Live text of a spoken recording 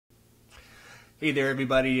Hey there,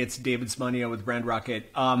 everybody. It's David Smanio with Brand Rocket.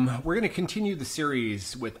 We're going to continue the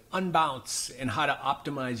series with Unbounce and how to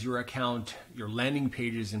optimize your account, your landing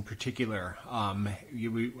pages in particular.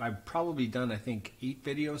 I've probably done, I think, 8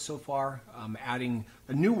 videos so far, adding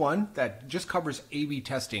a new one that just covers A/B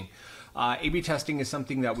testing. A/B testing is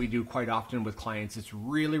something that we do quite often with clients. It's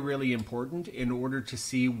really, really important in order to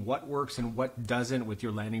see what works and what doesn't with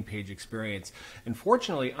your landing page experience. And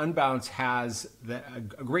fortunately, Unbounce has a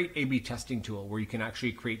great A/B testing tool where you can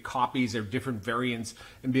actually create copies of different variants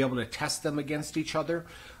and be able to test them against each other.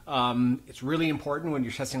 It's really important when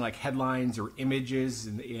you're testing like headlines or images,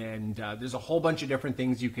 and there's a whole bunch of different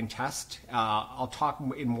things you can test. I'll talk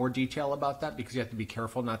in more detail about that because you have to be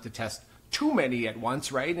careful not to test too many at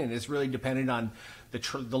once, right? And it's really dependent on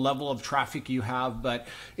the level of traffic you have, but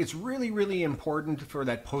it's really, really important for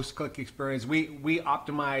that post-click experience. We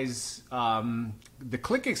optimize the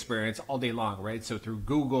click experience all day long, right? So through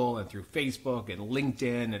Google and through Facebook and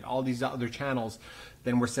LinkedIn and all these other channels,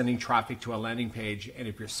 then we're sending traffic to a landing page. And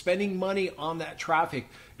if you're spending money on that traffic,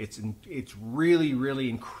 it's really, really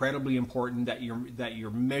incredibly important that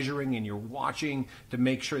you're measuring and you're watching to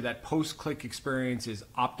make sure that post-click experience is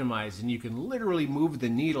optimized. And you can literally move the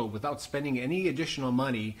needle without spending any additional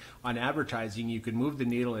money on advertising. You can move the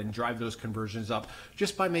needle and drive those conversions up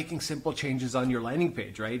just by making simple changes on your landing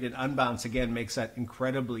page, right? And Unbounce, again, makes that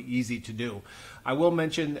incredibly easy to do. I will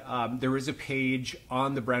mention there is a page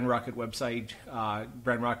on the Brand Rocket website,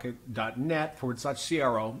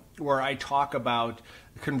 brandrocket.net/CRO, where I talk about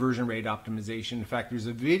conversion rate optimization. In fact, there's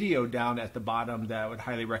a video down at the bottom that I would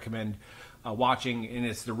highly recommend watching, and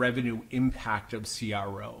it's the revenue impact of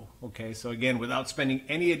CRO. Okay, so again, without spending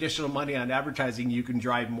any additional money on advertising, you can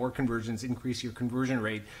drive more conversions, increase your conversion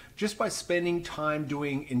rate just by spending time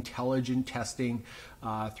doing intelligent testing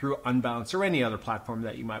through Unbounce or any other platform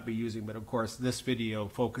that you might be using. But of course, this video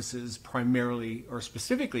focuses primarily, or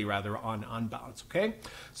specifically rather, on Unbounce. Okay,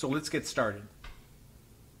 so let's get started.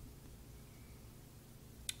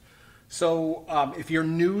 So if you're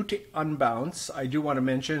new to Unbounce, I do want to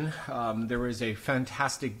mention there is a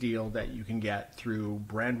fantastic deal that you can get through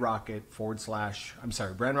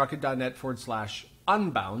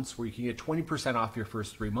brandrocket.net/Unbounce, where you can get 20% off your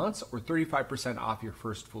first 3 months or 35% off your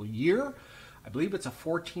first full year. I believe it's a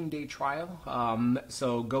 14-day trial.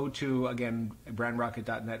 So go to, again,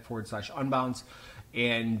 brandrocket.net/Unbounce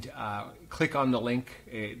and click on the link.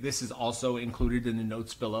 This is also included in the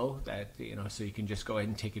notes below, that so you can just go ahead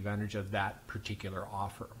and take advantage of that particular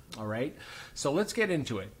offer. All right, so let's get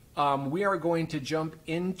into it. We are going to jump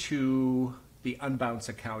into the Unbounce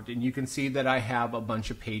account, and you can see that I have a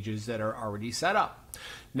bunch of pages that are already set up.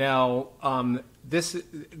 Now,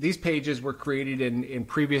 these pages were created in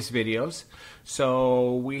previous videos.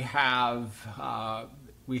 So we have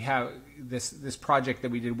this project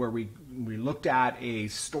that we did where we looked at a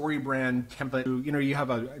story brand template. You have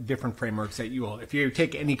a different frameworks that you will, if you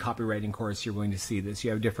take any copywriting course, you're going to see this.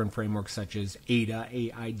 You have different frameworks such as AIDA,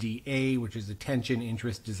 AIDA, which is attention,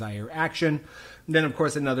 interest, desire, action. And then of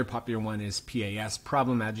course another popular one is PAS,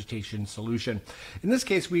 problem, agitation, solution. In this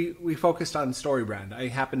case, we focused on story brand. I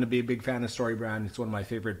happen to be a big fan of story brand. It's one of my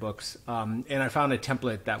favorite books. And I found a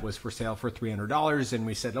template that was for sale for $300, and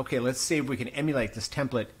we said, okay, let's see if we can emulate this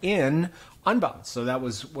template in Unbounce. So that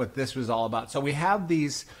was what this was all about. So we have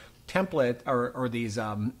these template or these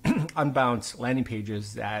Unbounce landing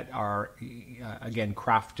pages that are again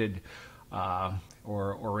crafted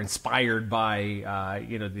or inspired by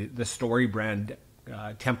the story brand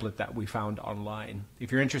template that we found online.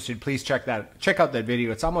 If you're interested, please check out that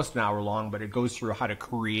video. It's almost an hour long, but it goes through how to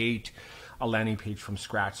create a landing page from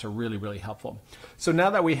scratch. So really, really helpful. So now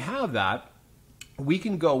that we have that, we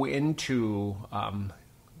can go into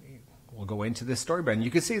we'll go into this story brand.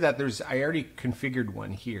 You can see that I already configured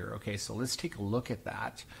one here. Okay, so let's take a look at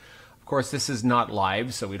that. Of course, this is not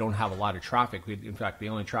live, so we don't have a lot of traffic. In fact, the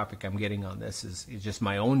only traffic I'm getting on this is just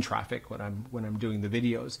my own traffic when I'm doing the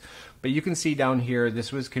videos. But you can see down here,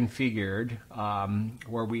 this was configured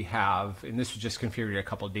where we have, and this was just configured a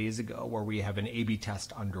couple of days ago, where we have an A/B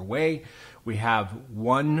test underway. We have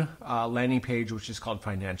one landing page which is called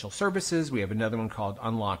Financial Services. We have another one called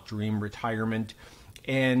Unlock Dream Retirement.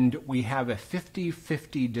 And we have a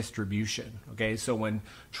 50-50 distribution. Okay, so when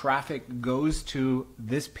traffic goes to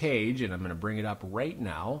this page, and I'm going to bring it up right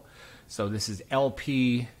now. So this is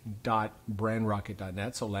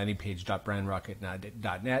lp.brandrocket.net, so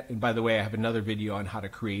landingpage.brandrocket.net. And by the way, I have another video on how to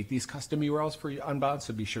create these custom URLs for Unbounce,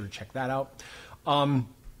 so be sure to check that out.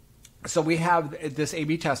 So we have this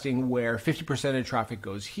A/B testing where 50% of traffic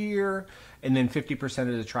goes here, and then 50%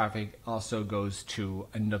 of the traffic also goes to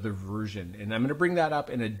another version. And I'm going to bring that up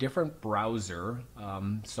in a different browser.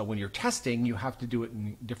 So when you're testing, you have to do it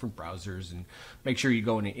in different browsers, and make sure you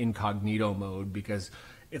go into incognito mode, because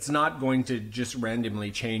it's not going to just randomly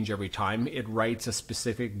change every time. It writes a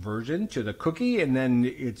specific version to the cookie, and then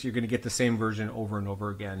you're going to get the same version over and over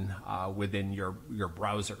again within your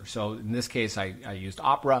browser. So in this case, I used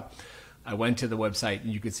Opera. I went to the website,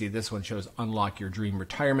 and you can see this one shows Unlock Your Dream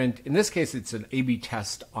Retirement. In this case, it's an A/B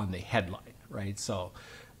test on the headline, right? So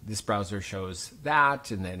this browser shows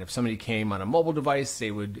that, and then if somebody came on a mobile device,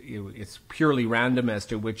 it's purely random as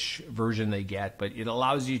to which version they get, but it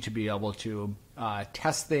allows you to be able to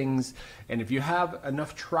test things. And if you have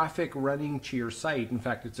enough traffic running to your site, in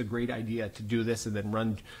fact, it's a great idea to do this and then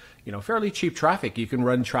run, fairly cheap traffic. You can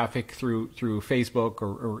run traffic through Facebook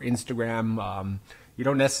or Instagram. You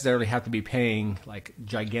don't necessarily have to be paying like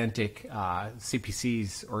gigantic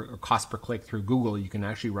CPCs or cost per click through Google. You can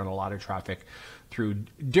actually run a lot of traffic through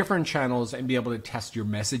different channels and be able to test your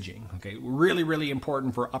messaging. Okay, really, really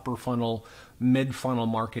important for upper funnel, mid funnel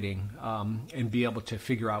marketing, and be able to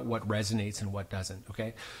figure out what resonates and what doesn't.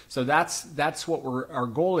 Okay, so that's what our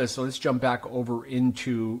goal is. So let's jump back over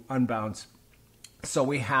into Unbounce. So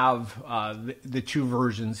we have the two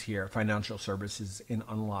versions here, financial services and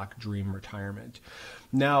Unlock Dream Retirement.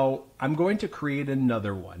 Now I'm going to create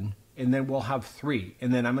another one, and then we'll have three,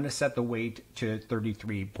 and then I'm going to set the weight to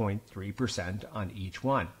 33.3% on each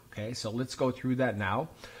one. Okay, so let's go through that now.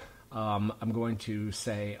 I'm going to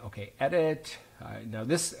say, okay, edit. Now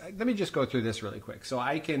this, let me just go through this really quick. So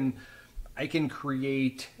I can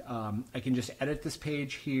create, I can just edit this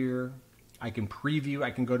page here. I can preview, I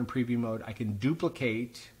can go to preview mode, I can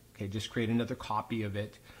duplicate, okay, just create another copy of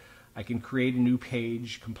it. I can create a new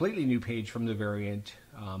page, completely new page from the variant.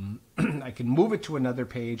 I can move it to another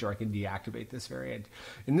page, or I can deactivate this variant.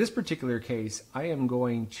 In this particular case, I am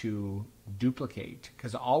going to duplicate,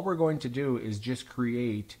 because all we're going to do is just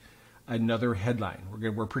create another headline.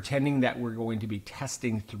 We're pretending that we're going to be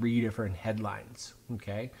testing 3 different headlines,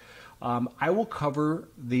 okay? I will cover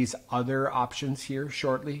these other options here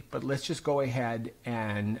shortly, but let's just go ahead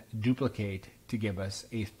and duplicate to give us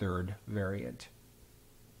a third variant.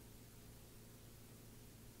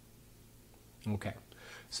 Okay,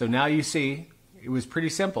 so now you see it was pretty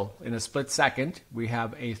simple. In a split second, we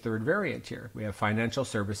have a third variant here. We have financial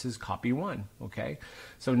services, copy 1, okay?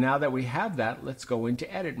 So now that we have that, let's go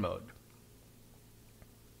into edit mode.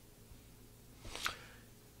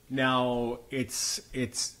 Now it's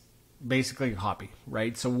basically a copy,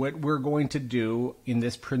 right? So what we're going to do in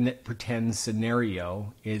this pretend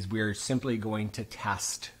scenario is we're simply going to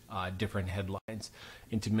test different headlines.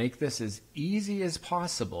 And to make this as easy as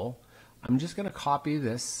possible, I'm just going to copy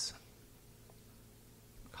this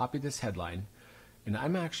headline, and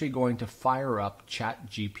I'm actually going to fire up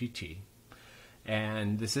ChatGPT.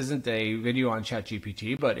 And this isn't a video on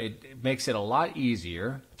ChatGPT, but it makes it a lot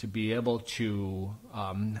easier to be able to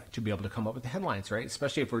come up with the headlines, right?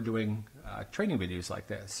 Especially if we're doing training videos like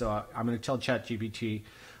this. So I'm going to tell ChatGPT,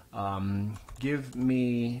 give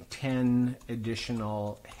me 10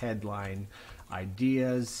 additional headline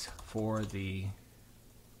ideas for the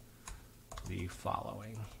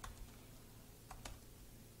following.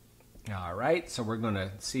 All right, so we're going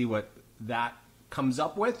to see what that comes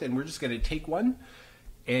up with, and we're just going to take one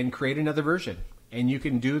and create another version. And you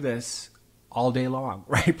can do this all day long,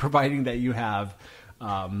 right? Providing that you have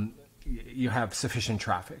sufficient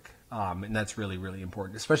traffic, and that's really, really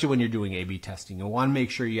important, especially when you're doing A/B testing. You want to make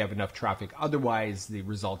sure you have enough traffic, otherwise the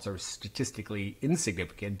results are statistically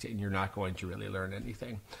insignificant, and you're not going to really learn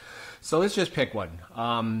anything. So let's just pick one.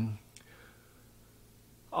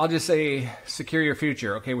 I'll just say secure your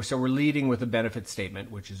future. Okay, so we're leading with a benefit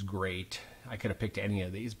statement, which is great. I could have picked any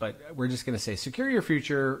of these, but we're just going to say secure your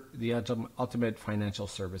future, the ultimate financial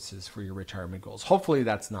services for your retirement goals. Hopefully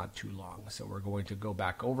that's not too long. So we're going to go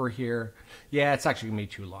back over here. Yeah, it's actually going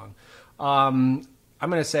to be too long. I'm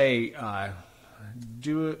going to say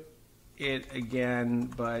do it again,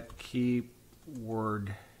 but keep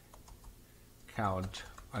word count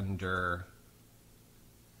under,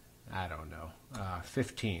 I don't know,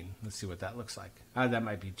 15. Let's see what that looks like. That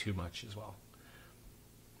might be too much as well.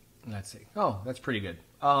 Let's see. Oh, that's pretty good.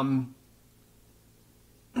 All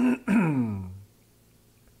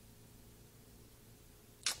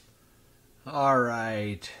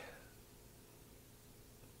right.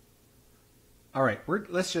 All right.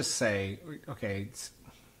 Let's just say, okay, this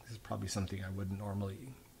is probably something I wouldn't normally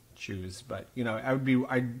choose, but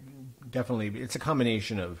I definitely, it's a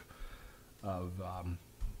combination of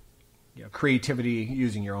creativity,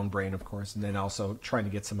 using your own brain, of course, and then also trying to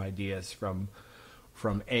get some ideas from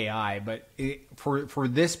AI. But for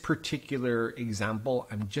this particular example,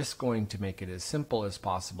 I'm just going to make it as simple as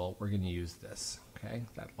possible. We're going to use this, okay?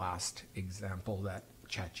 That last example that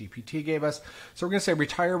ChatGPT gave us. So we're going to say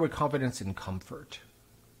retire with confidence and comfort.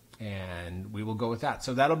 And we will go with that.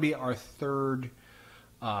 So that'll be our third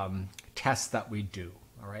test that we do.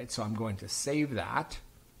 All right, so I'm going to save that.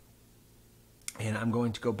 And I'm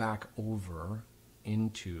going to go back over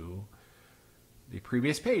into the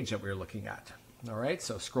previous page that we were looking at. All right,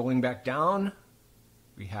 so scrolling back down,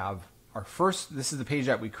 we have our first, this is the page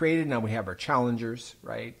that we created. Now we have our challengers,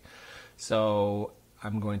 right? So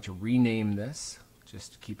I'm going to rename this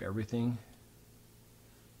just to keep everything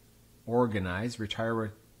organized. Retire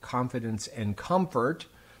with confidence and comfort.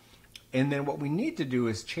 And then what we need to do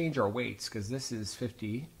is change our weights, because this is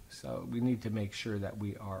 50. So we need to make sure that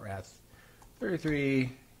we are at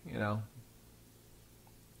 33,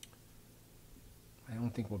 I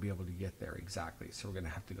don't think we'll be able to get there exactly. So we're going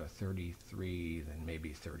to have to go 33, then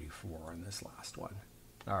maybe 34 on this last one.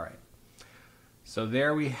 All right. So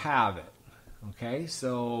there we have it. Okay.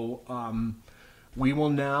 So we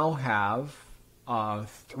will now have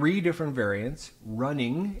 3 different variants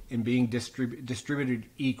running and being distributed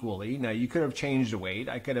equally. Now you could have changed the weight.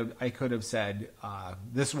 I could have said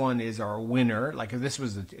this one is our winner. Like if this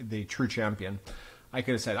was the true champion, I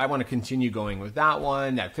could have said I want to continue going with that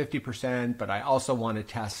one at 50%, but I also want to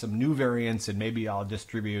test some new variants, and maybe I'll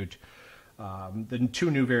distribute the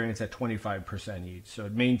 2 new variants at 25% each. So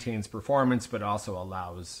it maintains performance, but also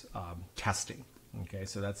allows testing. Okay,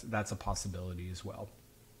 so that's a possibility as well.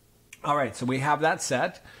 All right, so we have that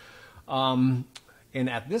set. And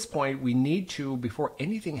at this point, we need to, before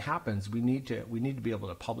anything happens, we need to be able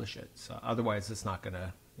to publish it. So otherwise, it's not going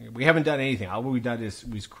to. We haven't done anything. All we've done is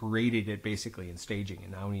we've created it basically in staging,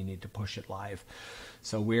 and now we need to push it live.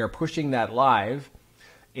 So we are pushing that live.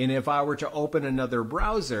 And if I were to open another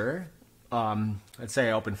browser, let's say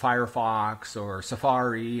I open Firefox or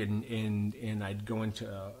Safari, and I'd go into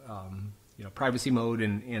privacy mode,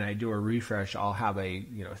 and I do a refresh, I'll have a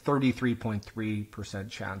 33.3%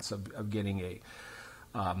 chance of getting a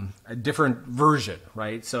different version,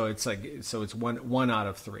 right? So it's one out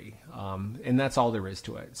of 3, and that's all there is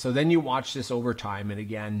to it. So then you watch this over time, and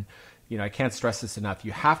again, I can't stress this enough.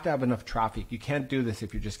 You have to have enough traffic. You can't do this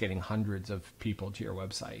if you're just getting hundreds of people to your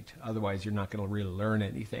website. Otherwise, you're not going to really learn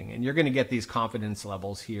anything, and you're going to get these confidence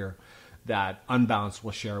levels here that Unbounce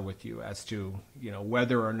will share with you as to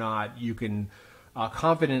whether or not you can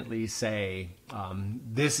confidently say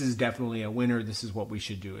this is definitely a winner. This is what we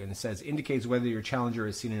should do, and it says indicates whether your challenger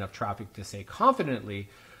has seen enough traffic to say confidently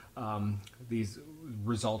these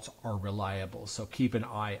results are reliable. So keep an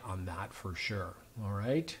eye on that for sure. All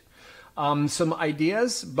right. Some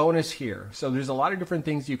ideas, bonus here. So there's a lot of different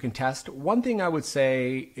things you can test. One thing I would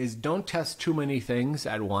say is don't test too many things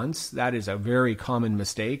at once. That is a very common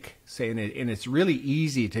mistake. And it's really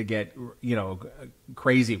easy to get,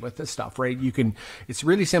 crazy with this stuff, right? It's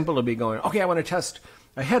really simple to be going, okay, I want to test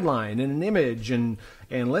a headline and an image, and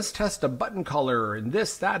let's test a button color and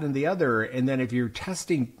this, that, and the other. And then if you're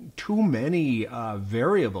testing too many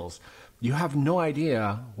variables, you have no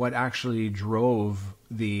idea what actually drove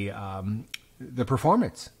the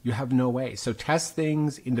performance. You have no way. So test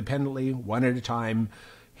things independently, one at a time.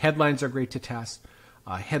 Headlines are great to test.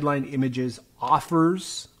 Headline images,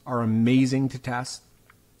 offers are amazing to test.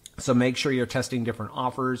 So make sure you're testing different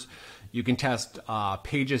offers. You can test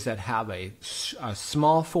pages that have a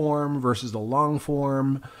small form versus a long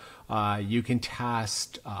form. You can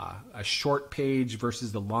test a short page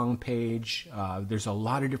versus the long page. There's a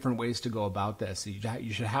lot of different ways to go about this.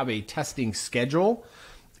 You should have a testing schedule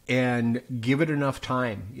and give it enough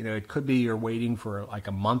time. It could be you're waiting for like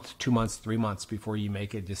a month, 2 months, 3 months before you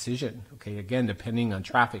make a decision. Okay, again, depending on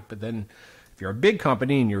traffic. But then if you're a big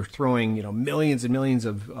company and you're throwing millions and millions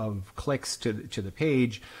of clicks to the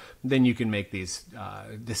page, then you can make these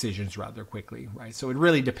decisions rather quickly, right? So it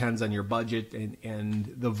really depends on your budget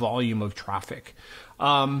and the volume of traffic.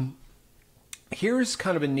 Here's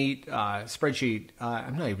kind of a neat spreadsheet.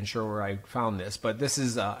 I'm not even sure where I found this, but this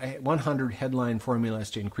is 100 headline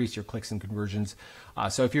formulas to increase your clicks and conversions.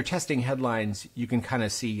 So if you're testing headlines, you can kind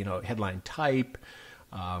of see, headline type,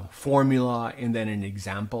 formula, and then an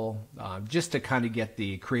example, just to kind of get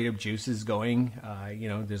the creative juices going.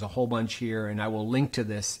 There's a whole bunch here, and I will link to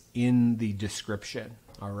this in the description.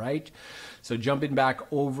 All right. So jumping back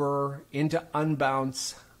over into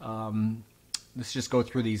Unbounce, let's just go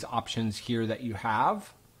through these options here that you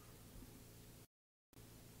have.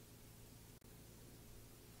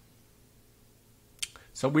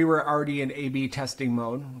 So we were already in A/B testing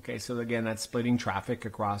mode. Okay, so again, that's splitting traffic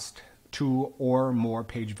across 2 or more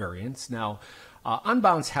page variants. Now,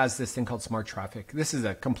 Unbounce has this thing called smart traffic. This is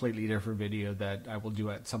a completely different video that I will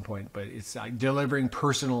do at some point, but it's delivering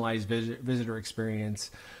personalized visitor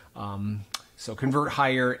experience. So convert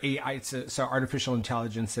higher, AI, so artificial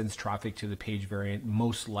intelligence sends traffic to the page variant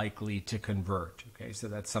most likely to convert. Okay, so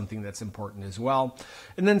that's something that's important as well.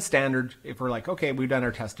 And then standard, if we're like, okay, we've done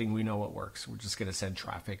our testing, we know what works. We're just going to send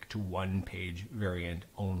traffic to one page variant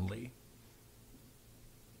only.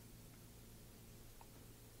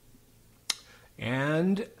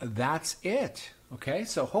 And that's it. Okay,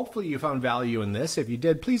 so hopefully you found value in this. If you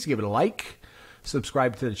did, please give it a like.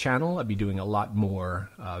 Subscribe to the channel. I'll be doing a lot more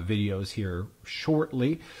videos here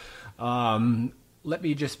shortly. Let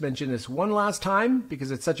me just mention this one last time because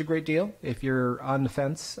it's such a great deal. If you're on the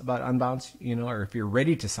fence about Unbounce, or if you're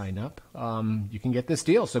ready to sign up, you can get this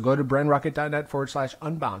deal. So go to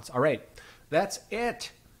brandrocket.net/Unbounce. All right, that's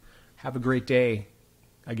it. Have a great day.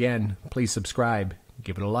 Again, please subscribe.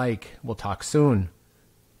 Give it a like. We'll talk soon.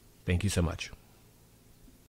 Thank you so much.